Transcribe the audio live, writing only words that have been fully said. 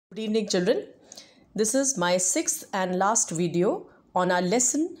Good evening, children. This is my sixth and last video on our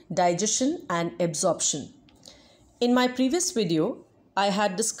lesson Digestion and Absorption. In my previous video, I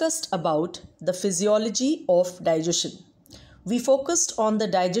had discussed about the physiology of digestion. We focused on the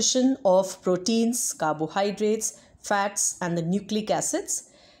digestion of proteins, carbohydrates, fats, and the nucleic acids,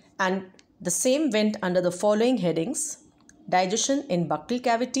 and the same went under the following headings: digestion in buccal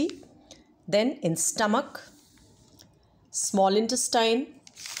cavity, then in stomach, small intestine,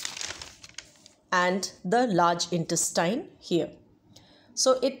 and the large intestine here.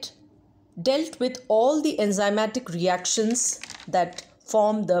 So it dealt with all the enzymatic reactions that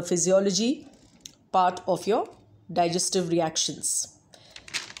form the physiology part of your digestive reactions.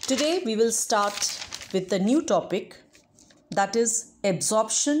 Today we will start with the new topic, that is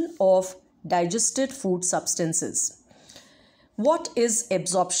absorption of digested food substances. What is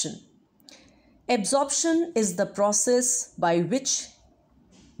absorption? Absorption is the process by which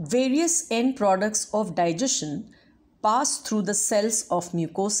various end products of digestion pass through the cells of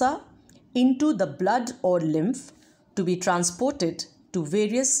mucosa into the blood or lymph to be transported to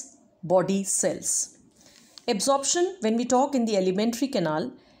various body cells. Absorption, when we talk in the alimentary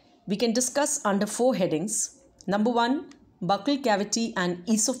canal, we can discuss under four headings. Number one, buccal cavity and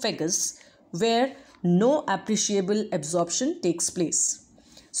esophagus, where no appreciable absorption takes place.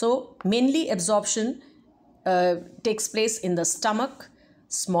 So mainly absorption takes place in the stomach,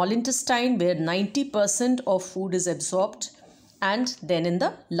 small intestine, where 90% of food is absorbed, and then in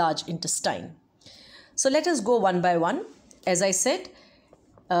the large intestine. So let us go one by one. As I said,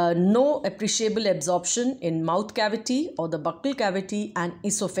 no appreciable absorption in mouth cavity or the buccal cavity and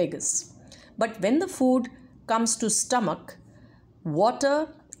esophagus. But when the food comes to stomach, water,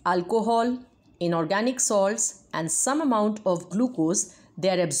 alcohol, inorganic salts, and some amount of glucose, they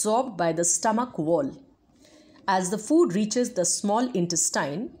are absorbed by the stomach wall. As the food reaches the small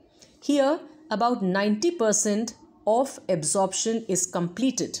intestine, here about 90% of absorption is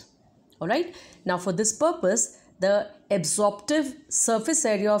completed. Alright, now for this purpose, the absorptive surface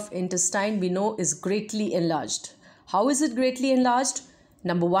area of intestine we know is greatly enlarged. How is it greatly enlarged?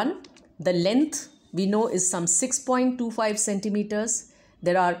 Number one, the length we know is some 6.25 centimeters.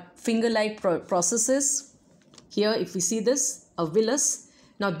 There are finger-like processes. Here if we see this, a villus.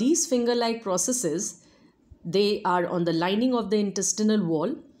 Now these finger-like processes, they are on the lining of the intestinal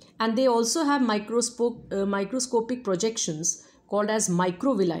wall, and they also have microscopic projections called as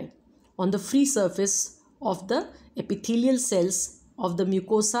microvilli on the free surface of the epithelial cells of the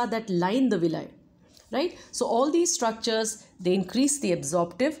mucosa that line the villi. Right? So all these structures, they increase the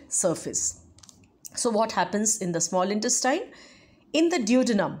absorptive surface. So what happens in the small intestine? In the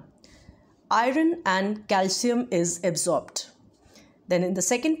duodenum, iron and calcium is absorbed. Then in the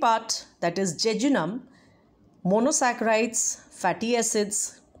second part, that is jejunum, monosaccharides, fatty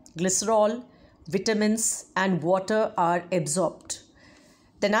acids, glycerol, vitamins, and water are absorbed.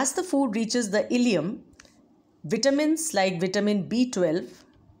 Then as the food reaches the ileum, vitamins like vitamin B12,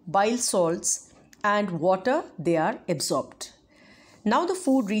 bile salts, and water, they are absorbed. Now the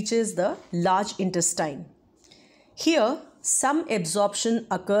food reaches the large intestine. Here, some absorption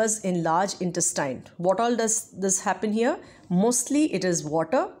occurs in large intestine. What all does this happen here? Mostly it is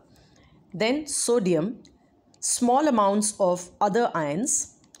water, then sodium, small amounts of other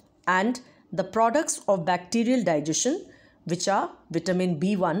ions, and the products of bacterial digestion, which are vitamin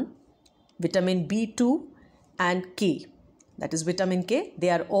B1, vitamin B2, and K. That is vitamin K.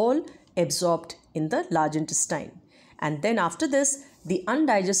 They are all absorbed in the large intestine. And then after this, the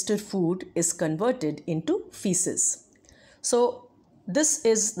undigested food is converted into feces. So this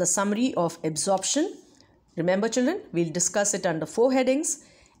is the summary of absorption. Remember children, we'll discuss it under four headings.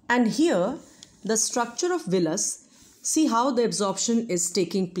 And here, the structure of villus, see how the absorption is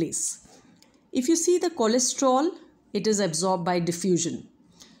taking place. If you see the cholesterol, it is absorbed by diffusion.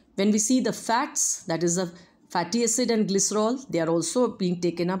 When we see the fats, that is the fatty acid and glycerol, they are also being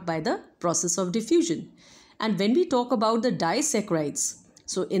taken up by the process of diffusion. And when we talk about the disaccharides,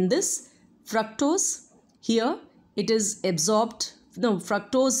 so in this fructose, here it is absorbed,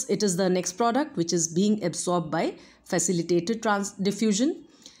 fructose, it is the next product which is being absorbed by facilitated diffusion.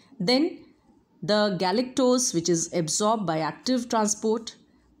 Then the galactose, which is absorbed by active transport.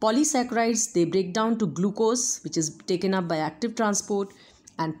 Polysaccharides, they break down to glucose, which is taken up by active transport.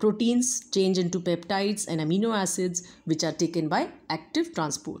 And proteins change into peptides and amino acids, which are taken by active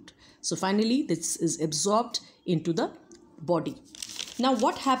transport. So finally, this is absorbed into the body. Now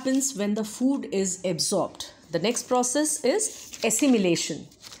what happens when the food is absorbed? The next process is assimilation.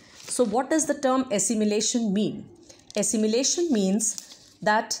 So what does the term assimilation mean? Assimilation means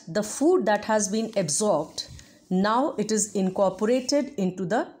that the food that has been absorbed, now it is incorporated into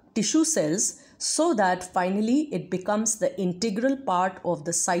the tissue cells so that finally it becomes the integral part of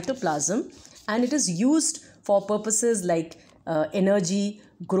the cytoplasm, and it is used for purposes like energy,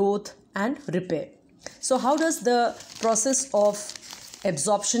 growth and repair. So how does the process of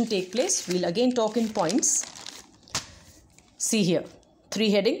absorption take place? We'll again talk in points. See here, 3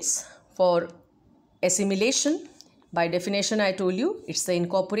 headings for assimilation. By definition, I told you it's the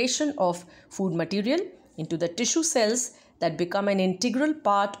incorporation of food material into the tissue cells that become an integral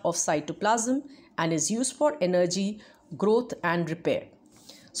part of cytoplasm and is used for energy, growth and repair.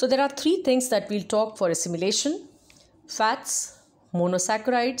 So there are 3 things that we'll talk for assimilation: fats,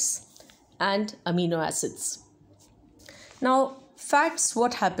 monosaccharides and amino acids. Now fats,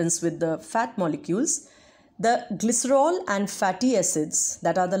 what happens with the fat molecules? The glycerol and fatty acids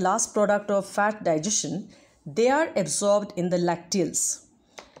that are the last product of fat digestion, they are absorbed in the lacteals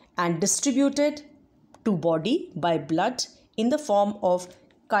and distributed to body by blood in the form of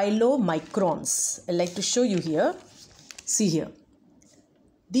chylomicrons. I like to show you here. See here.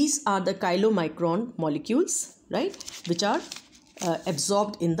 These are the chylomicron molecules, right, which are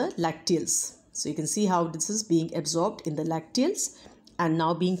absorbed in the lacteals. So you can see how this is being absorbed in the lacteals and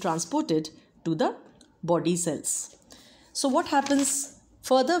now being transported to the body cells. So what happens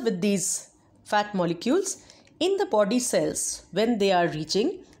further with these fat molecules? In the body cells, when they are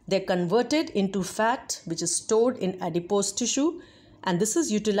reaching, they're converted into fat which is stored in adipose tissue, and this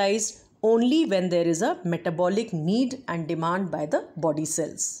is utilized only when there is a metabolic need and demand by the body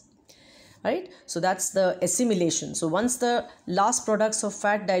cells. Right? So that's the assimilation. So once the last products of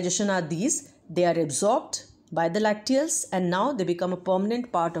fat digestion are these, they are absorbed by the lacteals and now they become a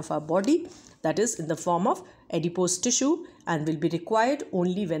permanent part of our body, that is in the form of adipose tissue, and will be required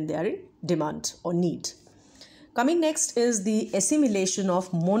only when they are in demand or need. Coming next is the assimilation of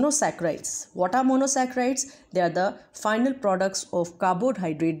monosaccharides. What are monosaccharides? They are the final products of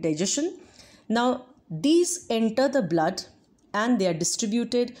carbohydrate digestion. Now these enter the blood and they are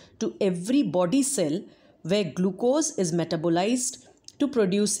distributed to every body cell where glucose is metabolized to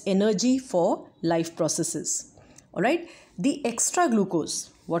produce energy for life processes. Alright, the extra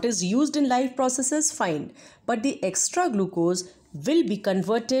glucose, what is used in life processes, fine, but the extra glucose will be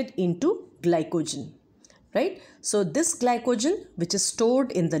converted into glycogen. Right? So this glycogen, which is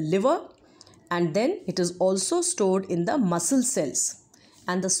stored in the liver, and then it is also stored in the muscle cells,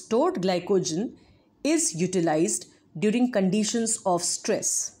 and the stored glycogen is utilized during conditions of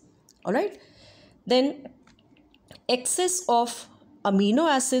stress. Alright, then excess of amino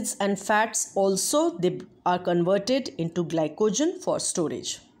acids and fats also, they are converted into glycogen for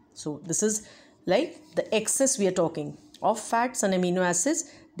storage. So this is like the excess we are talking of fats and amino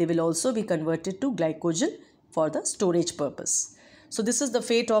acids. They will also be converted to glycogen for the storage purpose. So this is the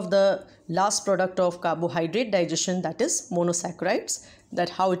fate of the last product of carbohydrate digestion, that is monosaccharides, that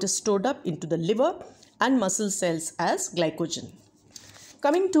how it is stored up into the liver and muscle cells as glycogen.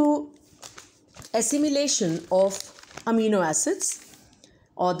 Coming to assimilation of amino acids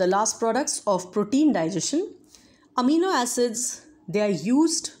or the last products of protein digestion. Amino acids, they are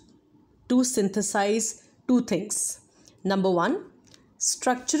used to synthesize 2 things. Number 1,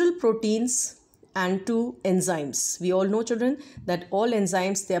 structural proteins, and 2, enzymes. We all know, children, that all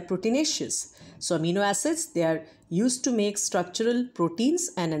enzymes, they are proteinaceous. So amino acids, they are used to make structural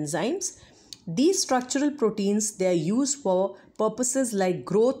proteins and enzymes. These structural proteins, they are used for purposes like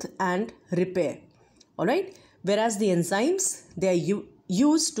growth and repair. Alright, whereas the enzymes, they are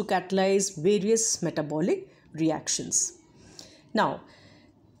used to catalyze various metabolic reactions. Now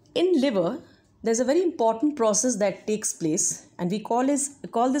in liver, there's a very important process that takes place, and we call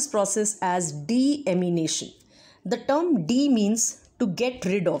this process as deamination. The term de means to get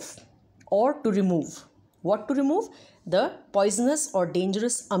rid of or to remove. What to remove? The poisonous or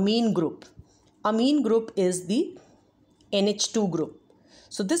dangerous amine group. Amine group is the NH2 group.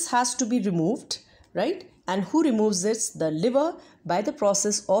 So this has to be removed, right? And who removes it? The liver, by the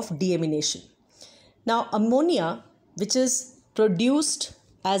process of deamination. Now ammonia, which is produced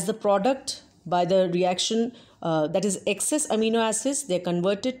as the product by the reaction, that is excess amino acids, they are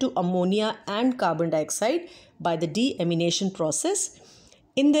converted to ammonia and carbon dioxide by the deamination process.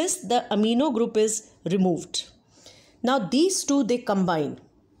 In this, the amino group is removed. Now these two, they combine.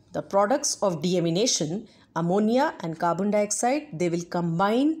 The products of deamination, ammonia and carbon dioxide, they will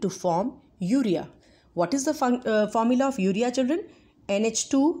combine to form urea. What is the formula of urea, children?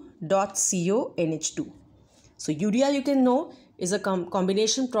 NH2.CONH2. So urea, you can know, is a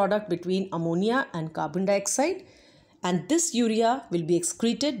combination product between ammonia and carbon dioxide, and this urea will be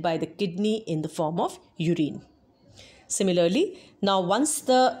excreted by the kidney in the form of urine. Similarly, now once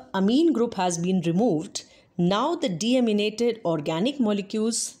the amine group has been removed, now the deaminated organic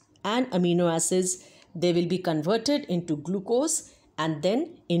molecules and amino acids, they will be converted into glucose and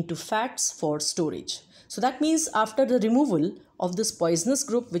then into fats for storage. So that means after the removal of this poisonous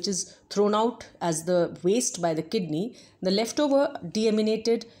group, which is thrown out as the waste by the kidney, the leftover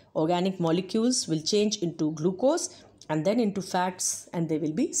deaminated organic molecules will change into glucose and then into fats, and they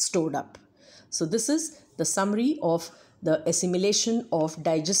will be stored up. So this is the summary of the assimilation of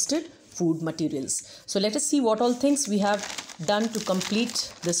digested food materials. So let us see what all things we have done to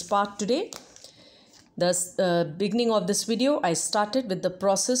complete this part today. The beginning of this video, I started with the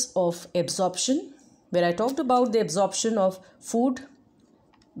process of absorption, where I talked about the absorption of food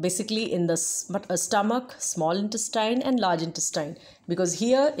basically in the stomach, small intestine and large intestine, because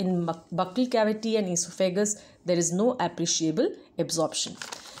here in buccal cavity and esophagus there is no appreciable absorption.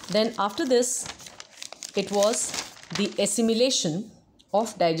 Then after this, it was the assimilation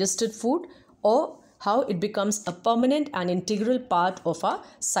of digested food, or how it becomes a permanent and integral part of our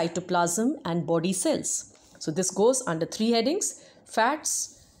cytoplasm and body cells. So this goes under three headings: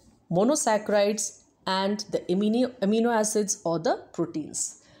 fats, monosaccharides, and the amino acids or the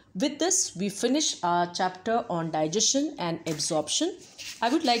proteins. With this, we finish our chapter on digestion and absorption. I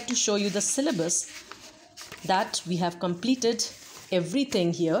would like to show you the syllabus that we have completed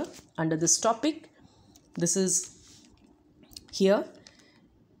everything here under this topic. This is here: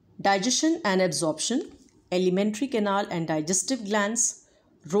 digestion and absorption, alimentary canal and digestive glands,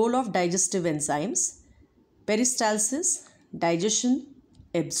 role of digestive enzymes, peristalsis, digestion,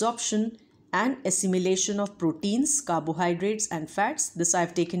 absorption, and assimilation of proteins, carbohydrates and fats. This I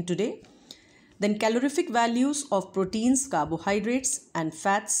have taken today. Then calorific values of proteins, carbohydrates and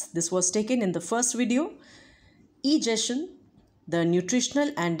fats. This was taken in the first video. Egestion, the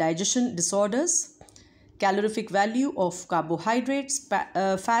nutritional and digestion disorders. Calorific value of carbohydrates,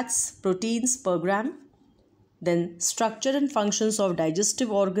 fats, proteins per gram. Then structure and functions of digestive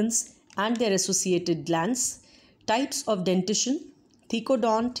organs and their associated glands. Types of dentition: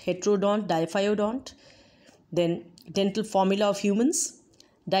 thecodont, heterodont, diphyodont. Then dental formula of humans.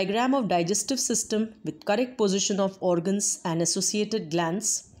 Diagram of digestive system with correct position of organs and associated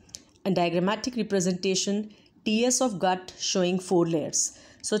glands. And diagrammatic representation, TS of gut showing 4 layers.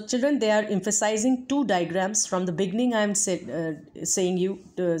 So children, they are emphasizing 2 diagrams. From the beginning I am saying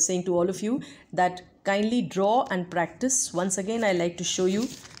to all of you that kindly draw and practice. Once again I like to show you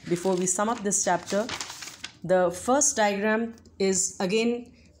before we sum up this chapter. The first diagram is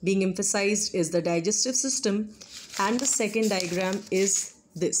again being emphasized is the digestive system, and the second diagram is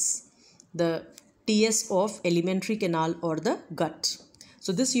this, the TS of alimentary canal or the gut.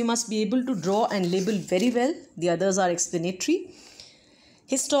 So this you must be able to draw and label very well. The others are explanatory.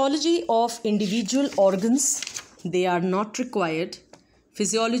 Histology of individual organs, they are not required.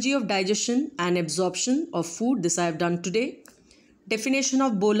 Physiology of digestion and absorption of food, this I have done today. Definition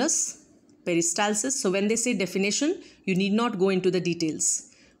of bolus, peristalsis. So when they say definition, you need not go into the details.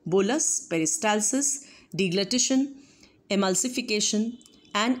 Bolus, peristalsis, deglutition, emulsification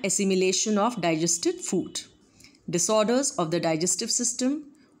and assimilation of digested food. Disorders of the digestive system: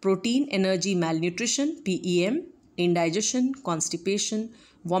 protein energy malnutrition, PEM, indigestion, constipation,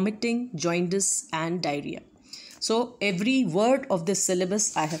 vomiting, jaundice and diarrhea. So every word of this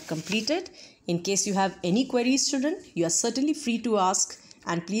syllabus I have completed. In case you have any queries, children, you are certainly free to ask,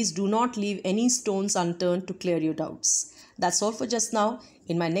 and please do not leave any stones unturned to clear your doubts. That's all for just now.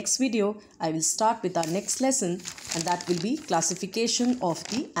 In my next video, I will start with our next lesson, and that will be classification of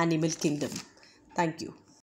the animal kingdom. Thank you.